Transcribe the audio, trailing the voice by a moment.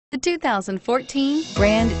The 2014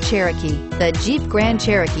 Grand Cherokee. The Jeep Grand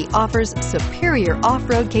Cherokee offers superior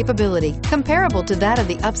off-road capability comparable to that of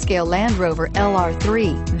the upscale Land Rover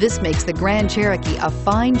LR3. This makes the Grand Cherokee a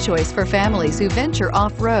fine choice for families who venture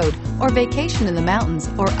off-road or vacation in the mountains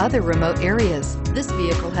or other remote areas. This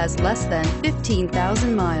vehicle has less than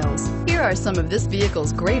 15,000 miles. Here are some of this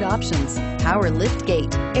vehicle's great options: power lift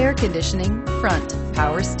gate, air conditioning, front,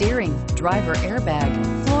 power steering, driver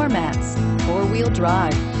airbag, floor mats, four-wheel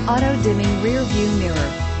drive, auto-dimming rear view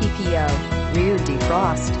mirror, PPO, rear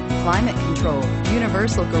defrost, climate control,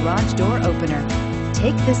 universal garage door opener.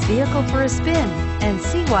 Take this vehicle for a spin and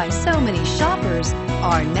see why so many shoppers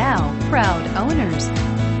are now proud owners.